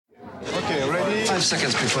5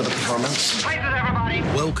 seconds before the performance. Places, everybody.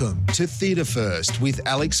 Welcome to Theatre First with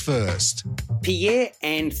Alex First. Pierre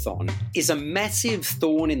Anthon is a massive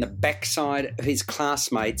thorn in the backside of his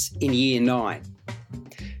classmates in Year 9.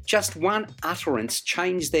 Just one utterance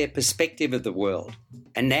changed their perspective of the world,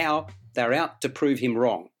 and now they're out to prove him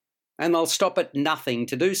wrong, and they'll stop at nothing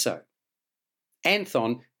to do so.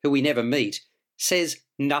 Anthon, who we never meet, says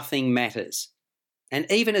nothing matters.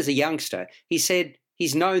 And even as a youngster, he said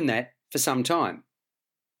he's known that for some time.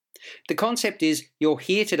 The concept is you're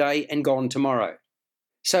here today and gone tomorrow.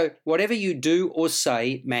 So whatever you do or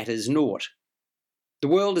say matters naught. The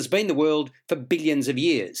world has been the world for billions of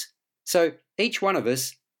years, so each one of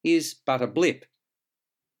us is but a blip.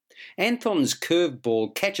 Anthon's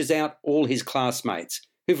curveball catches out all his classmates,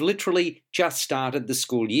 who've literally just started the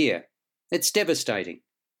school year. It's devastating.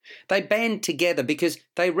 They band together because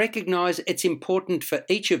they recognise it's important for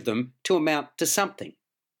each of them to amount to something.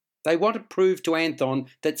 They want to prove to Anthon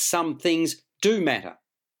that some things do matter.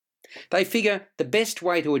 They figure the best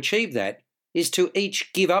way to achieve that is to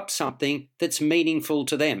each give up something that's meaningful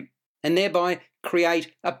to them, and thereby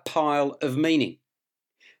create a pile of meaning.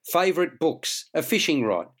 Favourite books, a fishing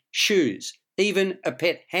rod, shoes, even a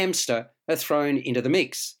pet hamster are thrown into the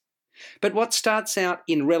mix. But what starts out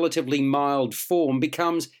in relatively mild form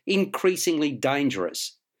becomes increasingly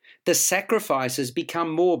dangerous. The sacrifices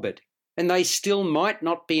become morbid, and they still might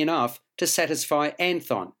not be enough to satisfy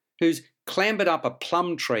Anthon, who's clambered up a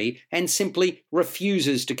plum tree and simply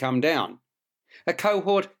refuses to come down. A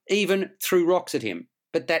cohort even threw rocks at him,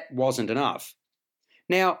 but that wasn't enough.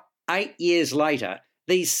 Now, 8 years later,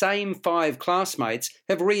 these same 5 classmates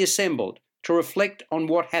have reassembled to reflect on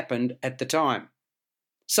what happened at the time.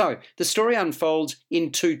 So, the story unfolds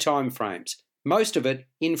in 2 time frames, most of it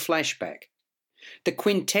in flashback. The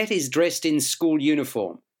quintet is dressed in school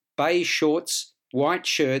uniform, beige shorts, white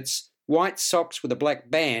shirts, white socks with a black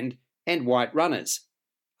band, and white runners.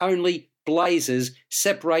 Only blazers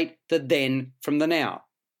separate the then from the now.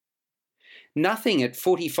 Nothing at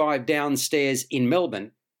 45 Downstairs in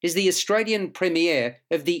Melbourne is the Australian premiere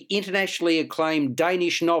of the internationally acclaimed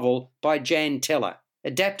Danish novel by Jan Teller,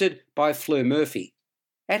 adapted by Fleur Murphy.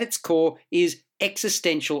 At its core is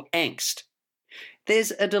existential angst.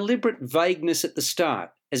 There's a deliberate vagueness at the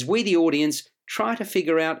start as we, the audience, try to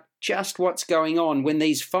figure out just what's going on when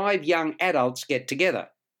these 5 young adults get together.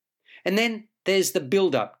 And then there's the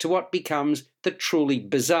build-up to what becomes the truly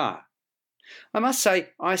bizarre. I must say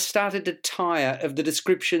I started to tire of the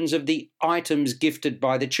descriptions of the items gifted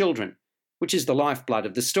by the children, which is the lifeblood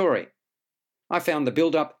of the story. I found the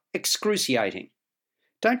build-up excruciating.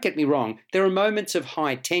 Don't get me wrong, there are moments of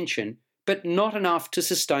high tension, but not enough to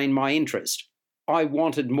sustain my interest. I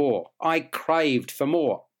wanted more. I craved for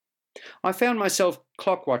more. I found myself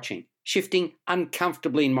clock-watching, shifting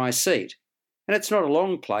uncomfortably in my seat. And it's not a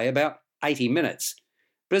long play, about 80 minutes.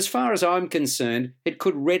 But as far as I'm concerned, it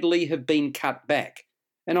could readily have been cut back.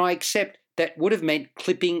 And I accept that would have meant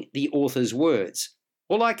clipping the author's words.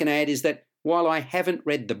 All I can add is that while I haven't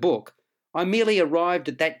read the book, I merely arrived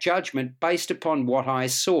at that judgment based upon what I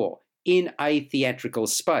saw in a theatrical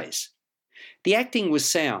space. The acting was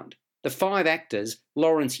sound. The 5 actors,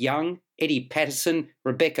 Lawrence Young, Eddie Patterson,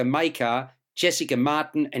 Rebecca Makar, Jessica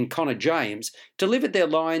Martin and Connor James, delivered their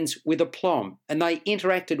lines with aplomb, and they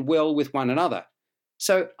interacted well with one another.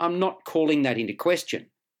 So I'm not calling that into question.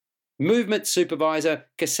 Movement supervisor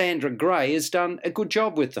Cassandra Gray has done a good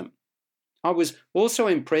job with them. I was also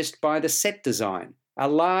impressed by the set design. A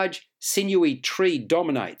large, sinewy tree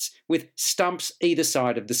dominates, with stumps either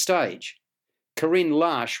side of the stage. Corinne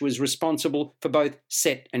Larsh was responsible for both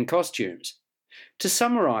set and costumes. To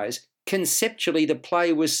summarise, conceptually the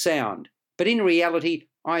play was sound, but in reality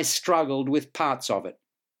I struggled with parts of it.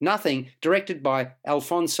 Nothing, directed by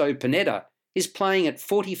Alfonso Pineda, is playing at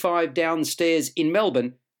 45 Downstairs in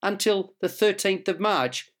Melbourne until the 13th of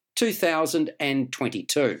March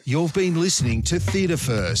 2022. You've been listening to Theatre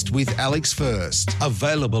First with Alex First.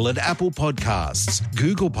 Available at Apple Podcasts,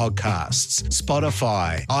 Google Podcasts,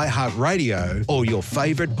 Spotify, iHeartRadio, or your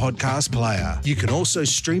favourite podcast player. You can also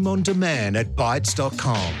stream on demand at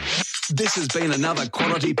Bytes.com. This has been another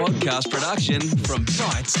quality podcast production from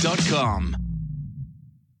Bytes.com.